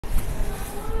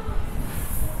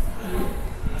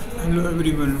Hello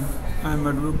everyone, I am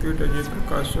Advocate Ajay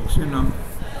Prakash Saxena.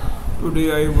 Today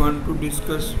I want to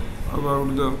discuss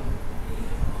about the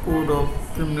Code of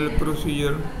Criminal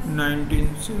Procedure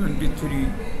 1973,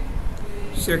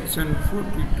 Section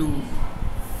 42,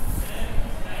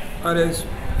 Arrest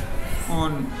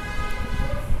on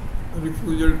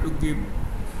refusal to give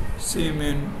same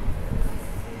and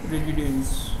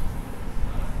residence.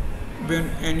 When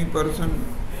any person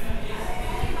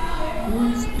who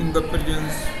is in the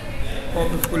presence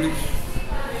of a police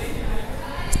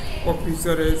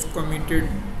officer has committed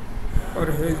or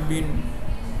has been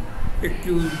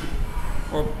accused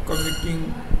of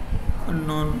committing a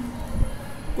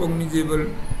non-cognizable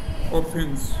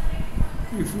offense,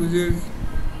 refuses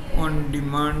on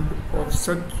demand of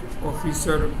such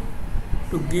officer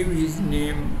to give his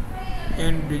name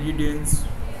and residence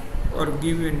or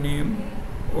give a name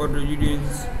or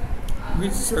residence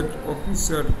which such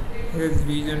officer has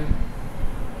reason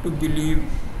to believe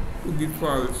to be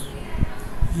false,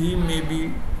 he may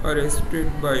be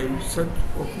arrested by such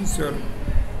officer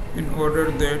in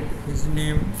order that his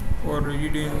name or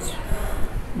residence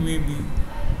may be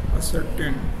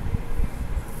ascertained.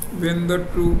 When the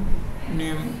true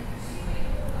name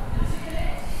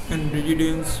and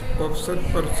residence of such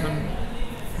person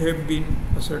have been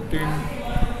ascertained,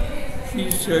 he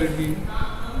shall be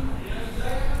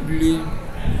released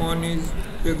on his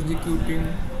executing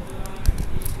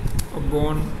a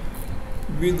bond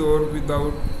with or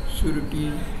without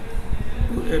surety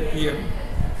to appear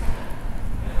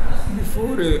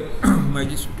before a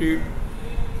magistrate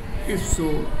if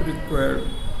so required,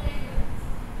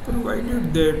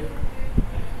 provided that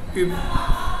if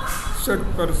such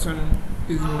person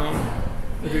is not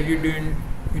resident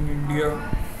in India,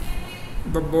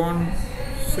 the bond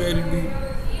shall be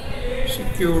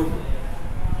secured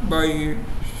by a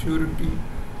surety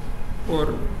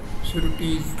or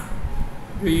sureties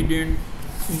resident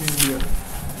in India.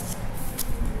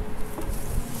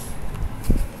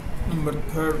 Number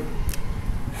 3,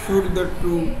 should the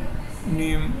true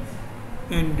name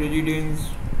and residence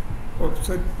of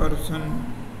such person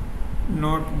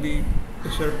not be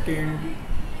ascertained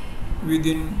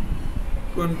within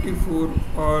 24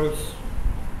 hours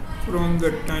from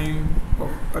the time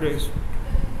of arrest,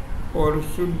 or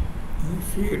should he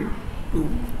fail to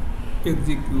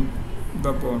execute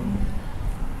the bond,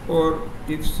 or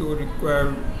if so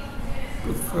required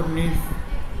to furnish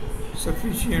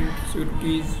sufficient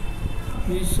sureties,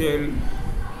 he shall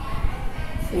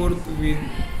forthwith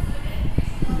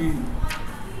be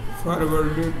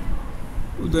forwarded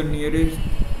to the nearest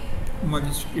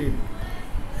magistrate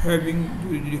having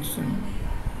jurisdiction.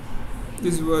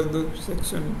 This was the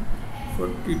section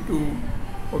 42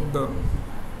 of the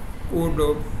Code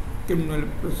of Criminal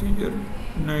Procedure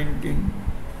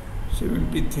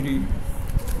 1973.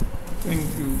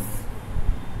 Thank you.